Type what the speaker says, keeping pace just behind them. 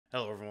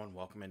Hello, everyone.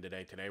 Welcome in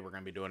today. Today, we're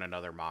going to be doing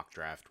another mock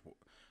draft.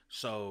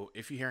 So,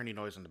 if you hear any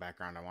noise in the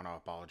background, I want to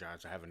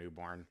apologize. I have a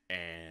newborn,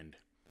 and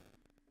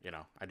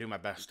I do my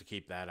best to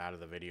keep that out of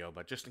the video.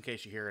 But just in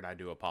case you hear it, I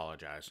do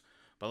apologize.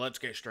 But let's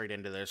get straight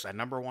into this. At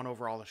number one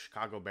overall, the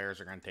Chicago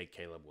Bears are going to take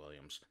Caleb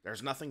Williams.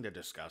 There's nothing to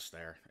discuss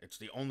there. It's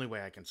the only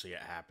way I can see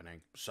it happening.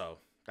 So,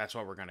 that's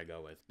what we're going to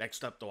go with.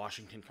 Next up, the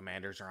Washington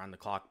Commanders are on the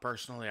clock.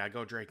 Personally, I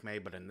go Drake May,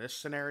 but in this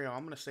scenario,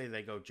 I'm going to say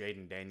they go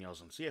Jaden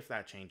Daniels and see if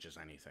that changes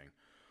anything.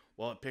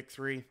 Well, at pick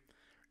three,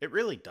 it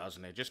really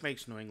doesn't. It just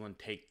makes New England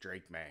take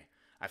Drake May.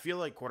 I feel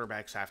like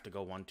quarterbacks have to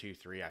go 1, 2,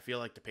 3. I feel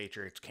like the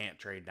Patriots can't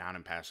trade down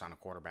and pass on a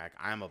quarterback.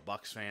 I am a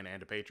Bucks fan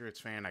and a Patriots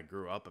fan. I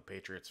grew up a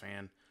Patriots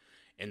fan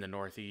in the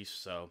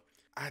Northeast, so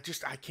I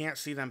can't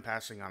see them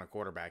passing on a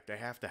quarterback. They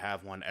have to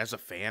have one. As a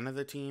fan of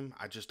the team,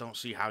 I just don't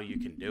see how you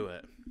can do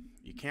it.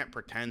 You can't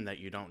pretend that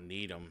you don't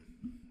need them.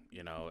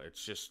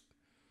 It's just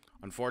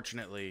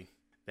unfortunately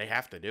they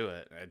have to do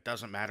it. It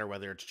doesn't matter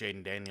whether it's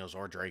Jaden Daniels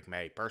or Drake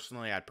May.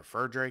 Personally, I'd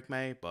prefer Drake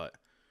May, but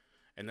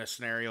in this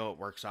scenario, it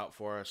works out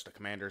for us. The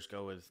Commanders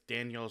go with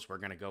Daniels. We're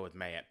going to go with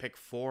May. At pick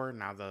four,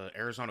 now the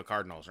Arizona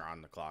Cardinals are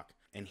on the clock.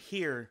 And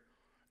here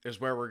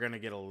is where we're going to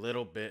get a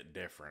little bit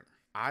different.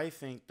 I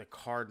think the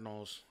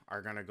Cardinals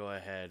are going to go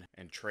ahead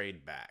and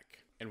trade back.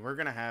 And we're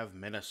going to have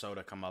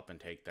Minnesota come up and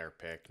take their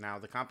pick. Now,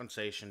 the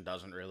compensation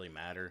doesn't really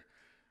matter.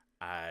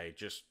 I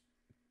just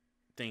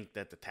think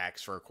that the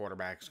tax for a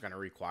quarterback is going to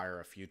require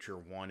a future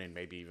one and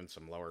maybe even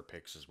some lower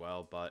picks as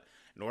well. But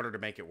in order to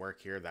make it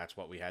work here, that's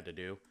what we had to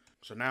do.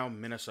 So now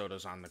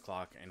Minnesota's on the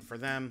clock, and for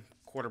them,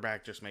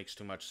 quarterback just makes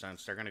too much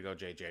sense. They're going to go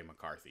J.J.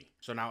 McCarthy.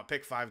 So now at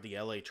pick five, the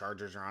L.A.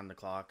 Chargers are on the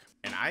clock,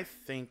 and I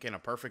think in a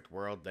perfect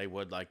world, they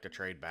would like to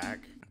trade back,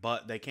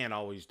 but they can't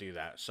always do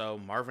that. So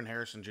Marvin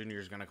Harrison Jr.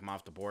 is going to come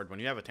off the board. When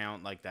you have a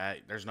talent like that,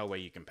 there's no way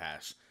you can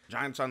pass.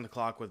 Giants on the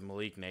clock with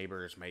Malik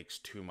Neighbors makes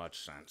too much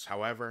sense.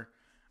 However,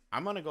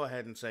 I'm going to go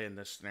ahead and say in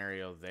this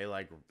scenario,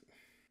 I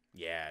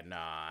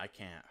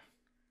can't.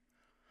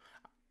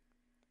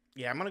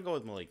 Yeah, I'm going to go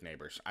with Malik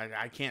Neighbors.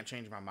 I can't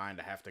change my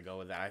mind. I have to go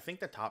with that. I think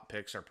the top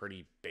picks are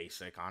pretty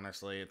basic,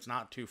 honestly. It's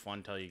not too fun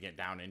until you get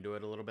down into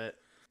it a little bit.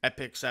 At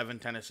pick seven,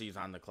 Tennessee's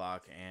on the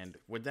clock. And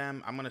with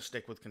them, I'm going to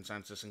stick with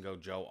consensus and go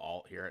Joe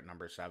Alt here at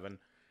number seven.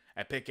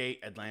 At pick eight,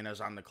 Atlanta's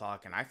on the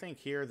clock. And I think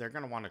here they're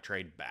going to want to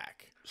trade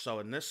back. So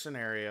in this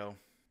scenario,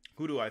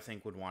 who do I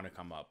think would want to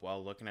come up?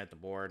 Well, looking at the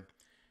board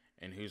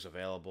and who's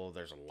available,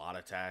 there's a lot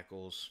of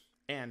tackles.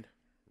 And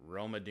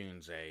Roma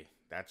Dunze.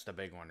 That's the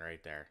big one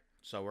right there.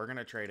 So we're going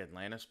to trade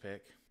Atlanta's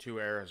pick to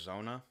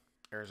Arizona.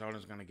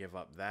 Arizona's going to give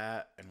up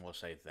that, and we'll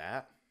say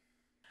that.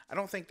 I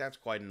don't think that's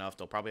quite enough.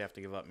 They'll probably have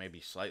to give up maybe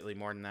slightly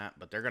more than that,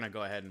 but they're going to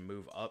go ahead and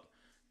move up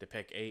to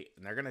pick 8,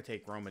 and they're going to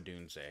take Roma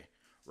Dunze,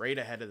 right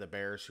ahead of the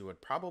Bears, who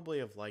would probably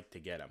have liked to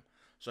get him.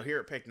 So here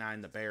at pick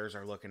 9, the Bears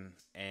are looking,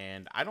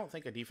 and I don't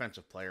think a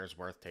defensive player is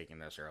worth taking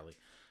this early.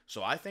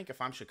 So I think if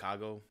I'm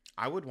Chicago,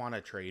 I would want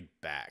to trade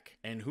back.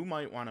 And who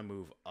might want to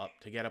move up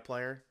to get a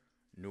player?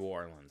 New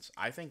Orleans.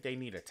 I think they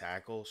need a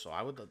tackle, so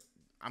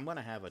I'm going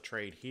to have a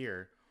trade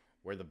here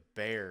where the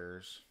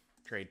Bears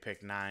trade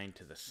pick 9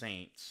 to the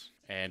Saints.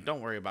 And don't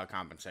worry about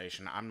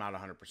compensation. I'm not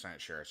 100%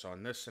 sure. So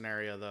in this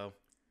scenario, though,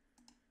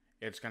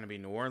 it's going to be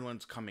New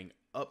Orleans coming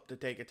up to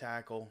take a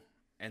tackle,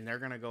 and they're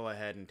going to go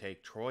ahead and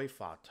take Troy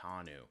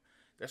Fautanu.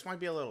 This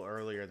might be a little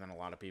earlier than a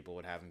lot of people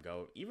would have him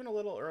go, even a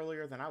little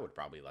earlier than I would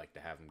probably like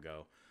to have him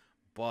go.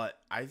 But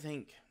I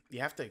think you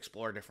have to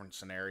explore different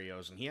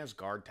scenarios, and he has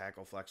guard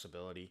tackle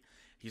flexibility.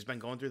 He's been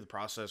going through the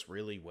process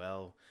really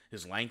well.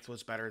 His length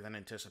was better than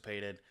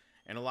anticipated.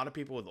 And a lot of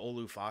people with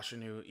Olu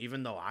Fashanu,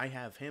 even though I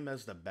have him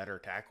as the better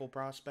tackle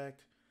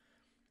prospect,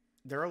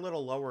 they're a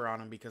little lower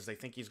on him because they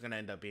think he's going to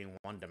end up being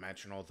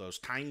one-dimensional. Those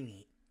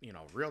tiny,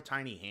 real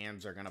tiny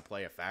hands are going to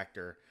play a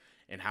factor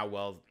in how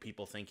well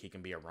people think he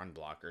can be a run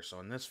blocker. So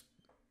in this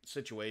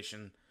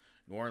situation,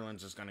 New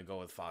Orleans is going to go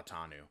with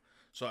Fautanu.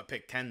 So at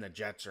pick 10, the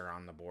Jets are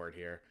on the board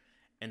here.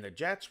 And the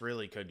Jets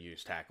really could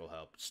use tackle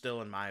help.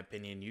 Still, in my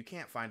opinion, you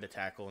can't find a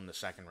tackle in the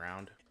second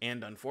round.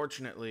 And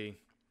unfortunately,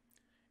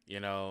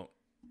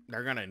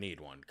 they're going to need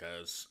one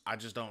because I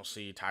just don't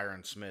see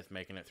Tyron Smith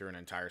making it through an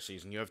entire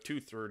season. You have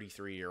two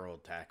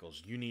 33-year-old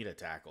tackles. You need a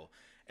tackle.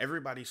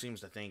 Everybody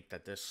seems to think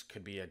that this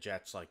could be a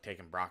Jets like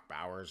taking Brock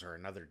Bowers or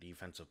another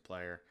defensive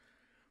player.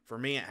 For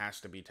me, it has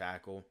to be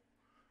tackle.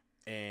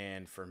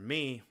 And for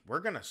me, we're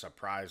going to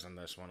surprise in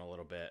this one a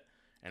little bit.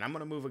 And I'm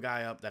going to move a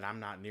guy up that I'm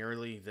not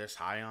nearly this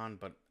high on,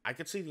 but I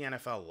could see the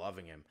NFL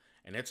loving him.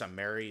 And it's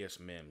Amarius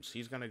Mims.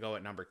 He's going to go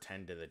at number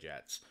 10 to the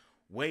Jets.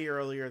 Way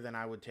earlier than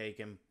I would take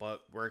him,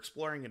 but we're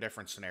exploring a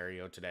different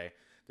scenario today.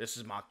 This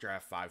is Mock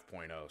Draft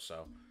 5.0,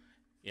 so,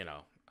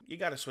 you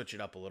got to switch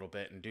it up a little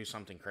bit and do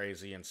something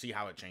crazy and see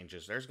how it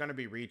changes. There's going to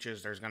be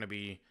reaches, there's going to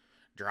be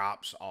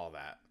drops, all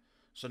that.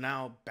 So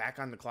now, back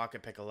on the clock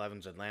at pick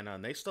 11's Atlanta,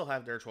 and they still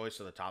have their choice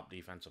of the top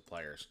defensive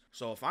players.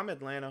 So if I'm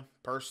Atlanta,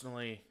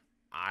 personally,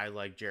 I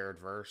like Jared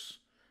Verse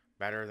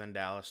better than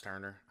Dallas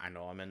Turner. I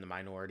know I'm in the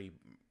minority.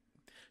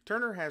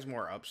 Turner has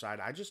more upside.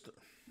 I just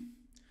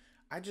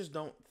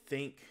don't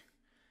think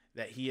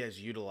that he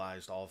has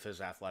utilized all of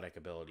his athletic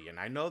ability. And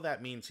I know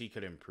that means he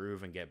could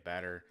improve and get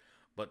better,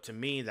 but to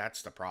me,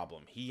 that's the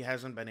problem. He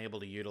hasn't been able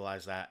to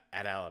utilize that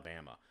at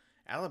Alabama.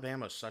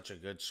 Alabama's such a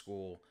good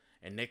school,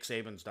 and Nick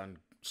Saban's done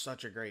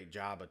such a great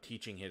job of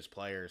teaching his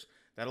players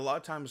that a lot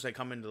of times they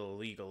come into the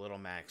league a little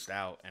maxed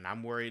out. And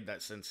I'm worried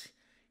that since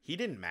he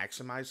didn't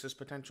maximize his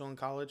potential in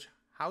college,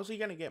 how's he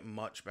going to get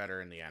much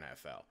better in the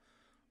NFL?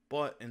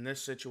 But in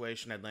this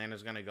situation,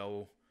 Atlanta's going to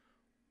go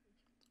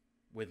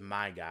with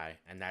my guy,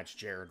 and that's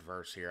Jared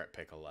Verse here at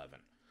pick 11.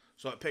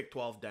 So at pick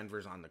 12,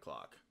 Denver's on the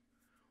clock.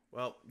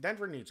 Well,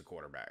 Denver needs a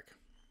quarterback.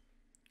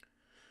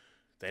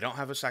 They don't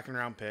have a second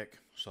round pick,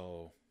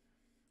 so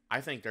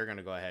I think they're going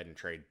to go ahead and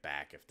trade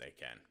back if they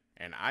can.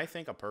 And I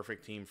think a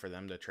perfect team for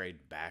them to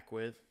trade back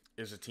with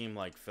is a team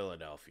like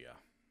Philadelphia.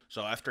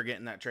 So after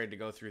getting that trade to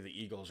go through,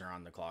 the Eagles are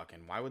on the clock.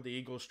 And why would the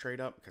Eagles trade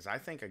up? Because I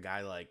think a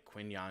guy like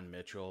Quinyon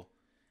Mitchell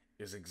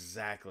is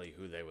exactly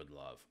who they would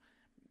love.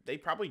 They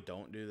probably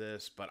don't do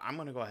this, but I'm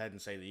going to go ahead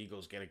and say the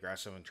Eagles get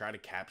aggressive and try to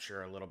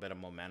capture a little bit of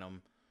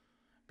momentum,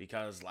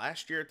 because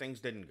last year things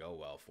didn't go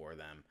well for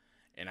them.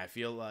 And I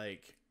feel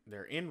like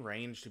they're in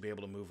range to be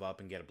able to move up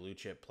and get a blue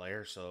chip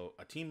player. So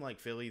a team like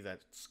Philly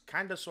that's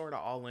kind of sort of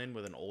all in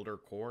with an older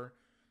core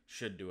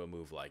should do a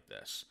move like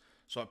this.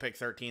 So at pick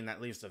 13,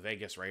 that leaves the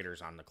Vegas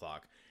Raiders on the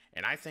clock.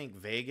 And I think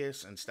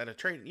Vegas, instead of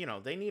trading,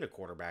 they need a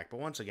quarterback.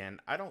 But once again,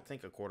 I don't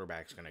think a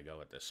quarterback's going to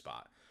go at this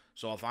spot.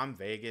 So if I'm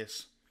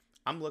Vegas,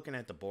 I'm looking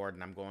at the board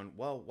and I'm going,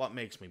 well, what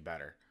makes me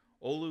better?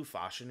 Olu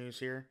Fashanu's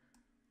here.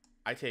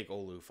 I take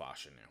Olu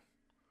Fashanu.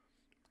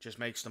 Just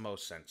makes the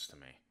most sense to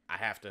me. I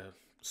have to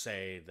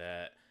say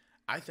that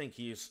I think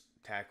he's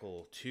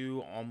tackle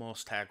 2,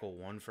 almost tackle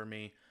 1 for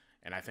me.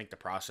 And I think the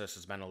process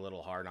has been a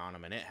little hard on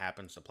him, and it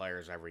happens to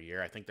players every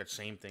year. I think the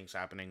same thing's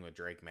happening with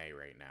Drake May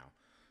right now.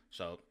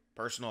 So,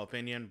 personal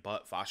opinion,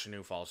 but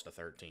Fashanu falls to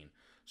 13.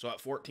 So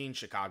at 14,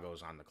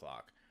 Chicago's on the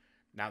clock.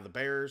 Now the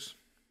Bears,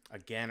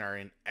 again, are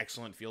in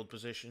excellent field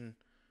position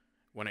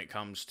when it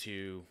comes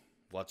to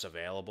what's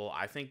available.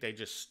 I think they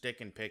just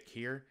stick and pick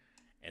here,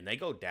 and they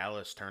go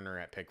Dallas Turner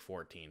at pick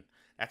 14.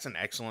 That's an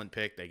excellent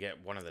pick. They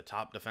get one of the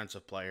top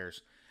defensive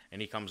players,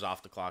 and he comes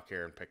off the clock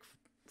here and pick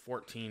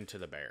 14 to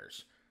the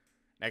Bears.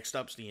 Next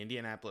up's the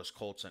Indianapolis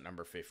Colts at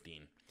number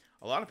 15.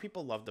 A lot of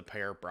people love to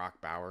pair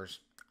Brock Bowers.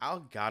 I'll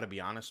gotta be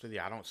honest with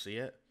you, I don't see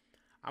it.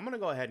 I'm going to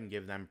go ahead and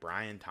give them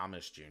Brian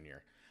Thomas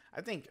Jr.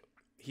 I think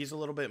he's a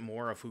little bit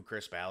more of who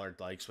Chris Ballard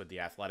likes with the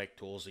athletic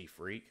toolsy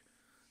freak.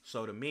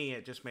 So to me,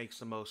 it just makes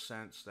the most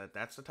sense that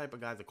that's the type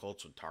of guy the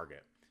Colts would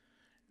target.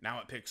 Now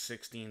at pick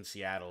 16,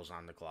 Seattle's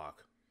on the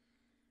clock.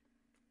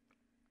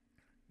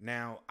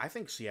 Now, I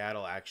think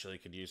Seattle actually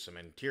could use some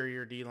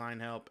interior D-line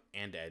help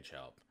and edge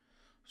help.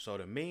 So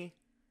to me,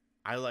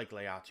 I like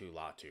Laiatu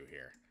Latu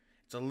here.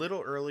 It's a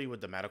little early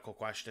with the medical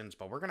questions,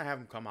 but we're going to have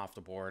him come off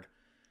the board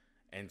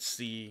and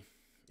see,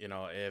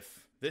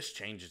 if this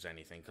changes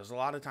anything. Because a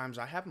lot of times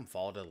I have him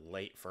fall to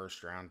late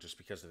first round just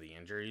because of the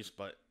injuries,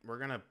 but we're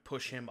going to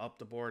push him up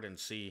the board and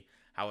see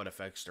how it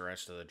affects the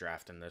rest of the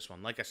draft in this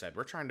one. Like I said,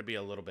 we're trying to be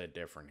a little bit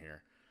different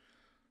here.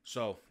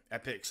 So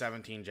at pick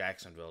 17,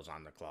 Jacksonville's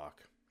on the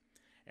clock.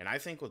 And I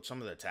think with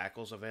some of the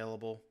tackles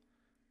available,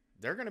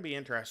 they're going to be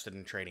interested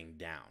in trading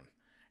down.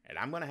 And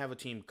I'm going to have a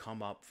team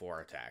come up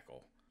for a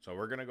tackle. So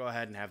we're going to go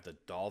ahead and have the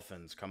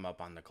Dolphins come up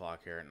on the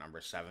clock here at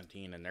number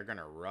 17. And they're going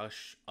to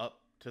rush up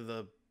to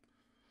the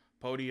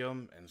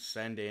podium and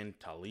send in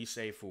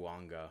Talise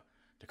Fuanga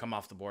to come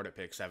off the board at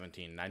pick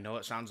 17. And I know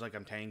it sounds like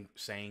I'm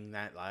saying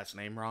that last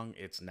name wrong.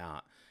 It's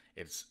not.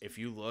 It's, if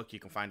you look, you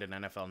can find an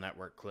NFL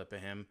Network clip of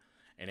him,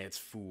 and it's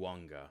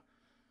Fuanga.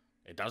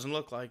 It doesn't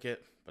look like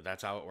it, but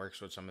that's how it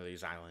works with some of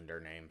these Islander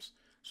names.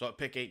 So at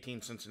pick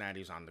 18,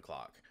 Cincinnati's on the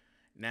clock.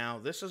 Now,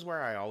 this is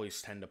where I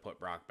always tend to put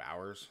Brock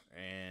Bowers,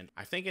 and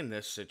I think in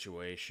this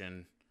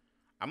situation,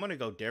 I'm going to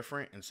go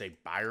different and say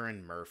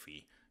Byron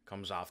Murphy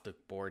comes off the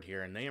board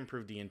here, and they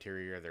improve the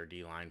interior of their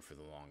D-line for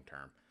the long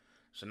term.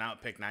 So now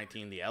at pick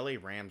 19, the LA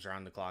Rams are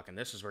on the clock, and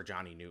this is where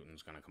Johnny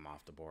Newton's going to come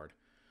off the board.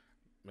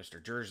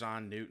 Mr.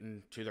 Jerzon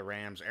Newton to the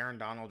Rams, Aaron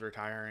Donald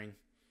retiring.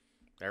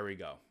 There we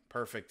go.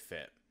 Perfect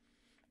fit.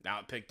 Now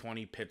at pick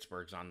 20,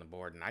 Pittsburgh's on the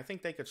board, and I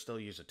think they could still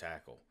use a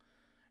tackle.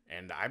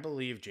 And I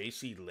believe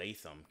J.C.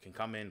 Latham can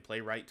come in, play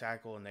right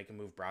tackle, and they can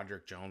move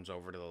Broderick Jones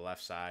over to the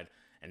left side,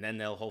 and then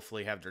they'll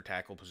hopefully have their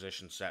tackle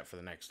position set for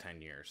the next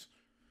 10 years.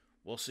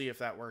 We'll see if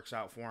that works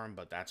out for them,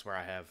 but that's where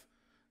I have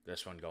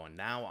this one going.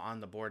 Now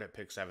on the board at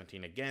pick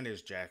 17 again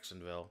is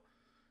Jacksonville.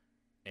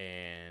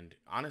 And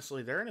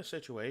honestly, they're in a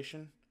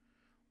situation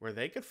where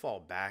they could fall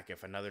back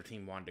if another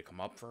team wanted to come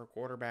up for a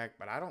quarterback,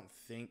 but I don't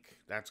think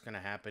that's going to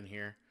happen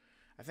here.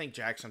 I think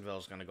Jacksonville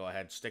is going to go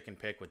ahead, stick and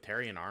pick with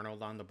Terry and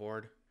Arnold on the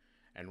board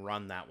and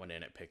run that one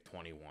in at pick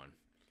 21.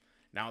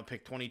 Now at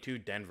pick 22,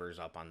 Denver's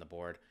up on the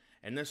board,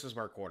 and this is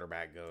where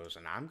quarterback goes,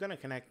 and I'm going to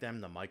connect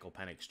them to Michael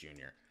Penix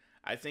Jr.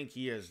 I think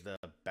he is the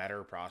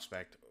better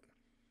prospect.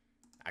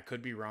 I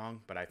could be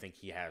wrong, but I think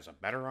he has a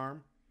better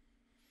arm.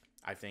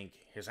 I think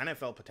his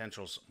NFL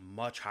potential is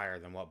much higher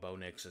than what Bo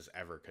Nix's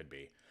ever could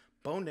be.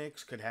 Bo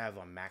Nix could have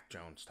a Mac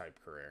Jones type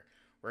career,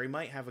 where he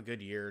might have a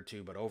good year or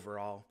two, but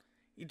overall,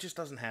 he just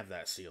doesn't have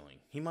that ceiling.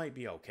 He might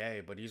be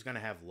okay, but he's going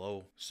to have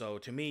low. So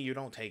to me, you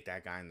don't take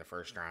that guy in the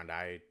first round.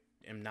 I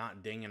am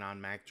not dinging on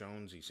Mac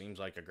Jones. He seems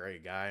like a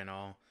great guy and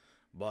all,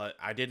 but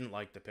I didn't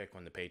like the pick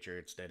when the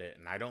Patriots did it,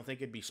 and I don't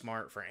think it'd be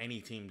smart for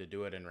any team to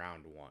do it in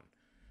round one.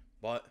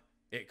 But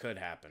it could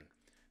happen.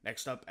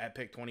 Next up at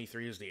pick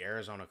 23 is the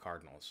Arizona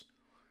Cardinals.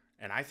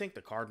 And I think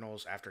the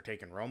Cardinals, after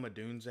taking Rome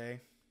Odunze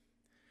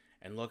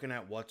and looking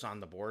at what's on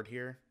the board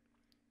here,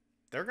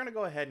 they're going to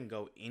go ahead and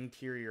go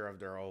interior of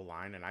their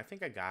O-line, and I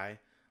think a guy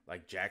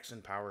like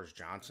Jackson Powers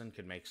Johnson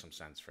could make some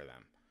sense for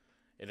them.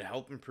 It'll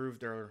help improve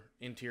their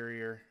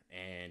interior,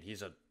 and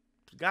he's a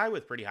guy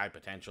with pretty high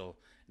potential.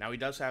 Now, he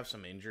does have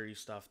some injury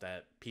stuff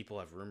that people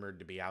have rumored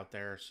to be out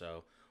there,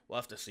 so we'll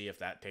have to see if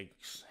that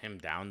takes him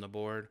down the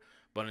board.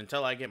 But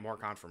until I get more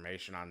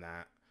confirmation on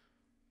that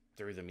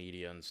through the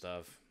media and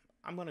stuff,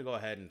 I'm going to go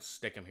ahead and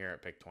stick him here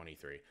at pick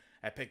 23.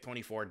 At pick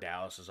 24,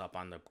 Dallas is up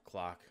on the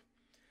clock.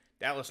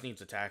 Dallas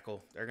needs a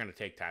tackle. They're going to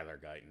take Tyler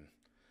Guyton.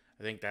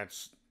 I think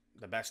that's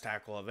the best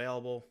tackle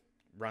available.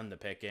 Run the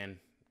pick in.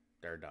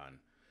 They're done.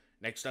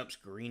 Next up's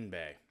Green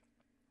Bay.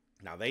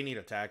 Now, they need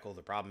a tackle.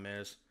 The problem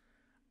is,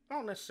 I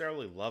don't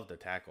necessarily love the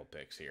tackle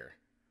picks here.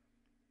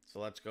 So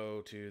let's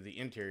go to the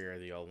interior of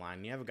the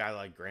O-line. You have a guy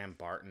like Graham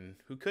Barton,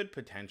 who could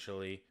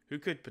potentially,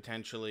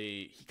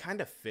 he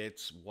kind of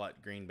fits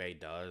what Green Bay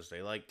does.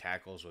 They like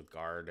tackles with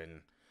guard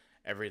and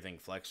everything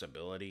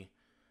flexibility.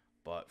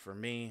 But for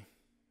me,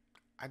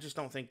 I just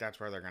don't think that's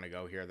where they're going to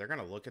go here. They're going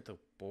to look at the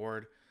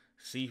board,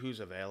 see who's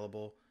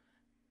available,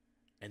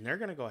 and they're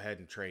going to go ahead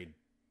and trade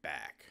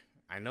back.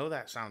 I know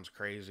that sounds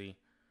crazy,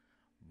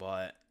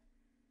 but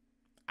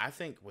I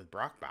think with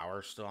Brock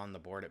Bowers still on the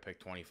board at pick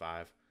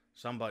 25,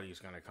 somebody's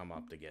going to come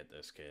up to get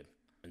this kid.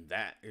 And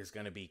that is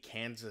going to be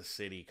Kansas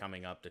City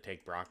coming up to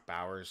take Brock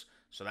Bowers,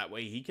 so that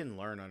way he can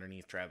learn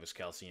underneath Travis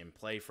Kelce and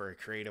play for a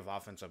creative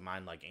offensive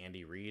mind like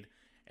Andy Reid.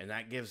 And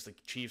that gives the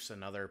Chiefs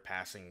another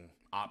passing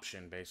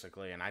option,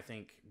 basically. And I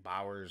think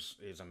Bowers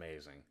is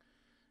amazing.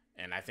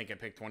 And I think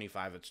at pick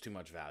 25, it's too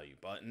much value.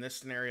 But in this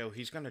scenario,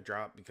 he's going to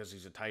drop because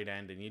he's a tight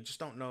end, and you just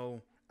don't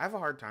know. I have a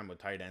hard time with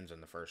tight ends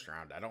in the first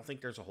round. I don't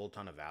think there's a whole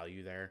ton of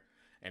value there.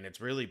 And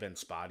it's really been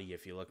spotty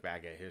if you look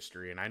back at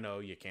history. And I know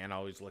you can't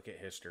always look at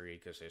history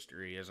because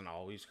history isn't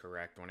always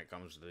correct when it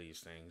comes to these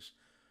things.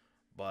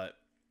 But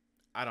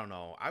I don't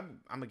know.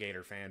 I'm a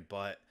Gator fan,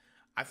 but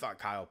I thought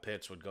Kyle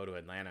Pitts would go to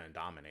Atlanta and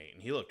dominate.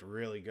 And he looked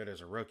really good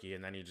as a rookie,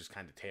 and then he just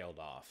kind of tailed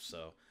off.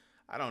 So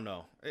I don't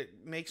know.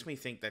 It makes me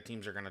think that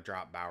teams are going to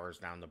drop Bowers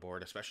down the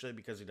board, especially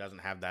because he doesn't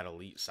have that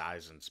elite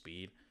size and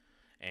speed.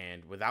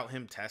 And without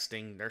him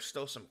testing, there's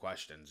still some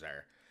questions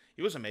there.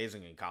 He was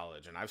amazing in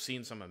college, and I've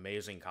seen some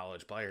amazing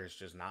college players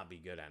just not be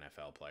good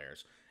NFL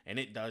players. And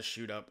it does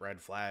shoot up red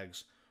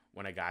flags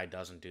when a guy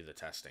doesn't do the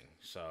testing.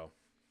 So,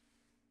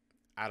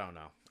 I don't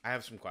know. I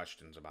have some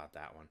questions about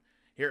that one.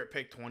 Here at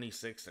pick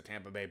 26, the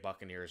Tampa Bay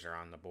Buccaneers are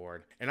on the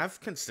board. And I've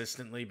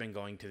consistently been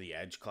going to the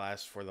edge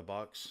class for the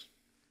Bucs.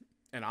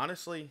 And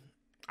honestly,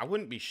 I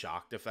wouldn't be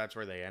shocked if that's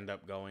where they end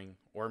up going.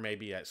 Or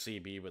maybe at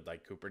CB with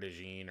like Cooper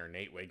DeJean or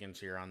Nate Wiggins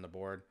here on the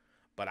board.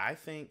 But I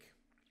think,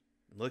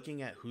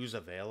 looking at who's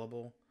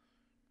available,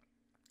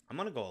 I'm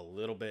going to go a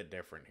little bit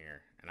different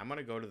here. And I'm going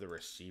to go to the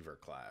receiver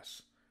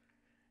class.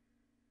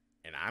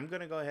 And I'm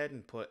going to go ahead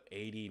and put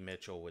A.D.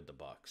 Mitchell with the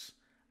Bucs.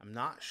 I'm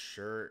not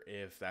sure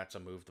if that's a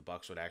move the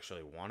Bucs would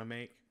actually want to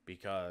make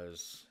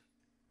because,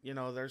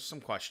 there's some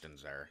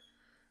questions there.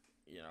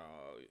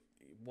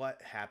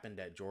 What happened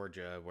at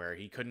Georgia where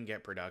he couldn't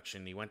get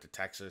production? He went to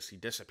Texas. He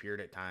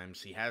disappeared at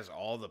times. He has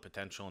all the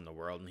potential in the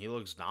world, and he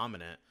looks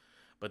dominant.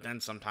 But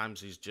then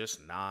sometimes he's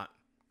just not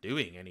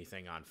doing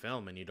anything on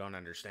film, and you don't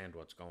understand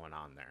what's going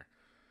on there.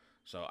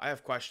 So I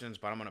have questions,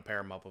 but I'm going to pair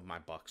him up with my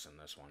Bucs in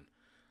this one.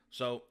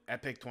 So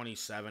at pick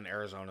 27,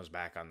 Arizona's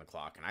back on the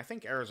clock, and I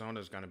think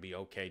Arizona's going to be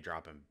okay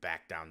dropping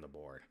back down the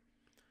board.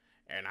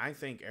 And I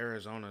think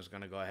Arizona's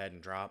going to go ahead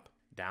and drop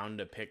down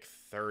to pick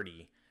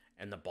 30,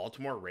 and the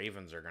Baltimore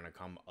Ravens are going to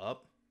come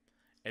up.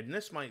 And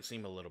this might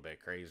seem a little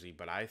bit crazy,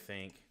 but I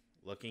think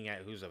looking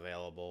at who's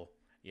available,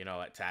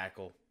 at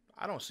tackle,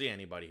 I don't see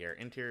anybody here.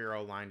 Interior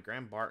O-line,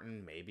 Graham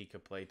Barton maybe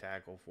could play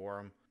tackle for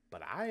him.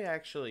 But I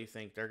actually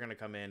think they're going to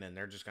come in and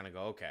they're just going to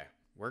go, okay,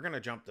 we're going to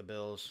jump the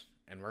Bills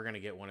and we're going to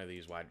get one of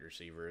these wide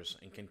receivers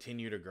and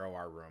continue to grow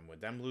our room. With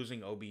them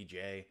losing OBJ,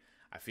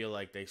 I feel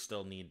like they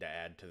still need to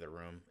add to the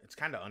room. It's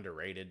kind of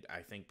underrated. I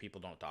think people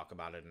don't talk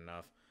about it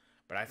enough.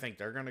 But I think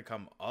they're going to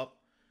come up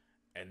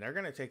and they're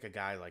going to take a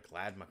guy like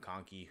Ladd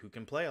McConkey, who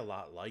can play a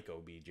lot like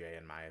OBJ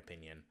in my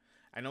opinion.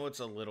 I know it's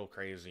a little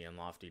crazy and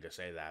lofty to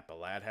say that, but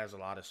Ladd has a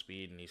lot of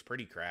speed and he's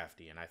pretty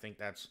crafty, and I think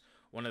that's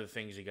one of the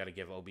things you got to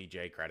give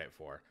OBJ credit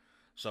for.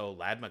 So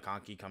Ladd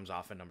McConkey comes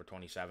off at number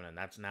 27, and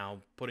that's now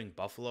putting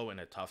Buffalo in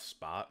a tough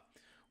spot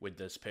with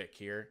this pick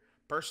here.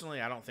 Personally,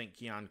 I don't think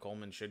Keon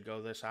Coleman should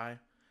go this high,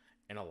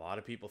 and a lot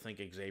of people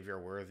think Xavier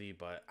Worthy,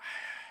 but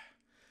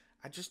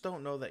I just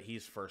don't know that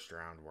he's first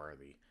round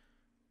worthy.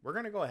 We're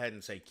going to go ahead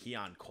and say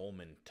Keon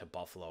Coleman to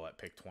Buffalo at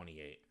pick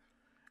 28.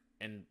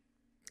 And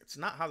it's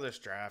not how this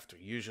draft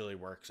usually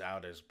works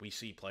out, as we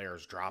see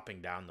players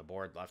dropping down the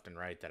board left and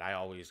right that I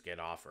always get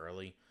off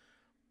early.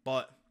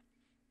 But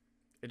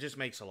it just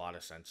makes a lot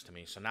of sense to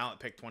me. So now at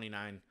pick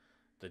 29,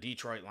 the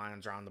Detroit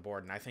Lions are on the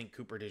board, and I think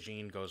Cooper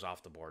DeJean goes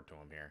off the board to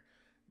him here.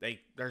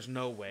 There's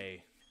no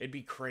way. It'd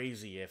be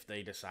crazy if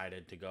they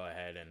decided to go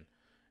ahead and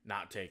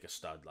not take a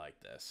stud like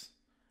this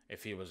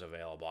if he was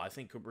available. I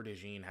think Cooper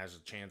DeJean has a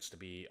chance to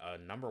be a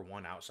number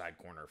one outside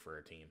corner for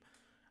a team.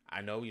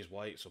 I know he's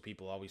white, so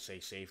people always say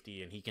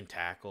safety, and he can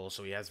tackle,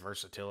 so he has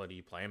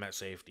versatility. Play him at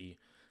safety.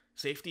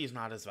 Safety is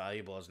not as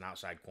valuable as an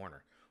outside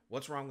corner.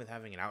 What's wrong with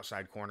having an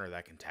outside corner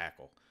that can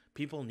tackle?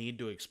 People need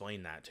to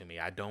explain that to me.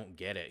 I don't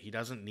get it. He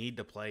doesn't need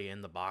to play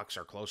in the box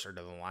or closer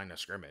to the line of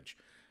scrimmage.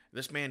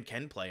 This man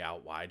can play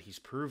out wide. He's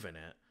proven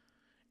it.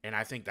 And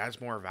I think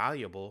that's more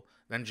valuable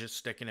than just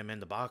sticking him in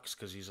the box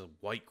because he's a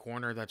white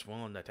corner that's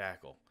willing to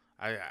tackle.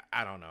 I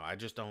don't know.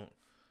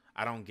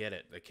 I don't get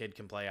it. The kid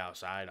can play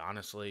outside.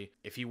 Honestly,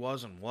 if he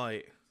wasn't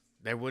white,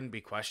 they wouldn't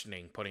be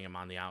questioning putting him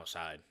on the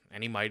outside.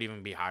 And he might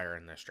even be higher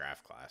in this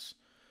draft class.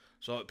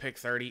 So at pick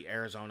 30,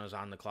 Arizona's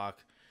on the clock.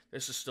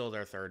 This is still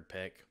their third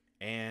pick.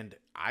 And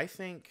I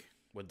think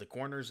with the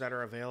corners that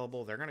are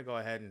available, they're going to go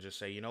ahead and just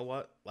say, you know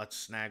what? Let's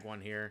snag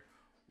one here.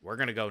 We're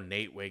going to go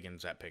Nate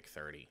Wiggins at pick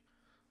 30.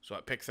 So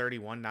at pick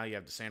 31, now you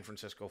have the San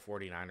Francisco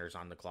 49ers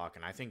on the clock.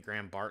 And I think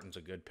Graham Barton's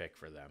a good pick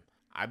for them.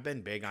 I've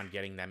been big on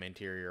getting them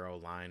interior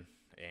O-line.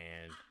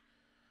 And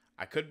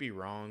I could be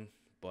wrong,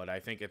 but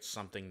I think it's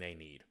something they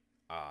need.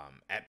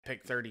 At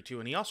pick 32,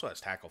 and he also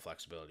has tackle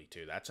flexibility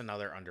too. That's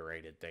another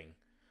underrated thing.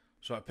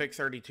 So at pick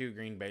 32,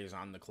 Green Bay's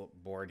on the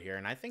board here,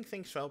 and I think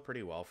things fell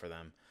pretty well for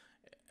them.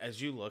 As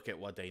you look at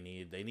what they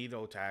need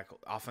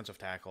offensive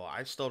tackle.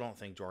 I still don't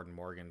think Jordan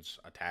Morgan's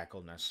a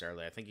tackle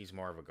necessarily. I think he's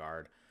more of a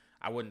guard.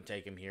 I wouldn't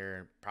take him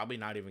here. Probably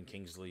not even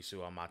Kingsley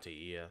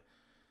Suamataia.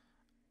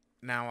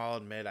 Now, I'll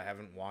admit I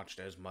haven't watched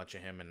as much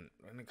of him, and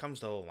when it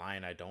comes to the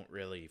line, I don't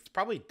really... It's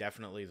probably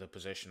definitely the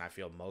position I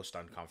feel most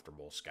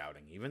uncomfortable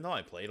scouting. Even though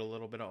I played a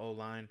little bit of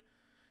O-line,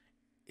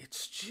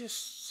 it's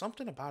just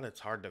something about it's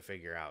hard to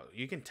figure out.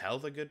 You can tell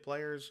the good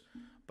players,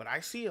 but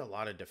I see a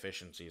lot of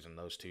deficiencies in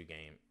those two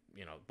games,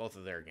 both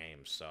of their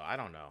games. So I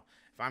don't know.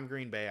 If I'm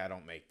Green Bay, I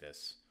don't make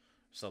this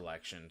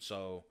selection.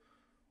 So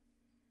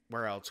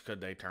where else could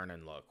they turn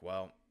and look?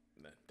 Well,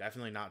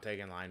 definitely not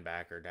taking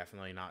linebacker.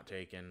 Definitely not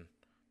taking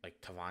like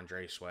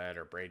Tavondre Sweat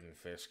or Braden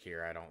Fisk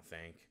here, I don't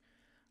think.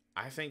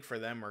 I think for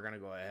them, we're going to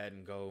go ahead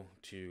and go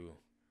to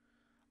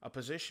a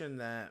position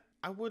that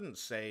I wouldn't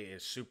say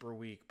is super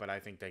weak, but I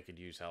think they could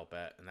use help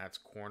at, and that's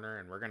corner,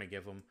 and we're going to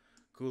give them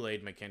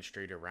Kool-Aid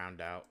McKinstry to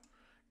round out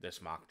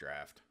this mock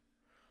draft.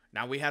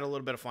 Now, we had a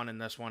little bit of fun in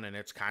this one, and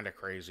it's kind of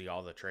crazy,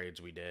 all the trades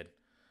we did.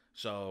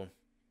 So,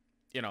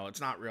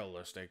 it's not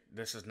realistic.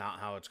 This is not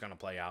how it's going to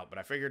play out, but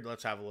I figured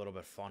let's have a little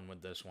bit of fun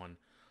with this one.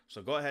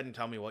 So go ahead and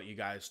tell me what you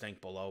guys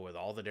think below with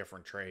all the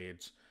different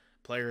trades,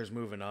 players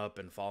moving up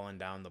and falling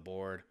down the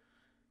board.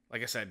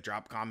 Like I said,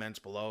 drop comments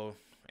below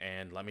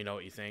and let me know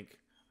what you think.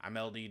 I'm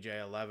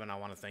LDJ11. I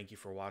want to thank you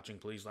for watching.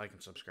 Please like and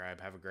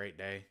subscribe. Have a great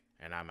day,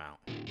 and I'm out.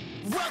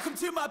 Welcome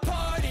to my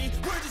party,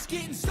 we're just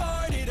getting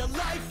started. A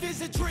life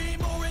is a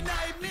dream or a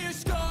nightmare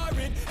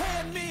scarring.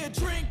 Hand me a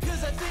drink,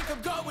 cause I think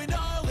I'm going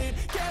all in.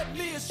 Get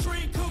me a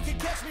shrink who can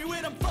catch me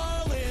when I'm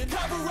falling.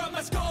 Cover up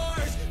my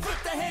scars, flip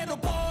the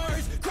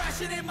handlebars.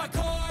 Crashing in my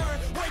car,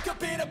 wake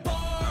up in a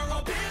bar.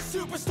 I'll be a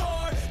superstar.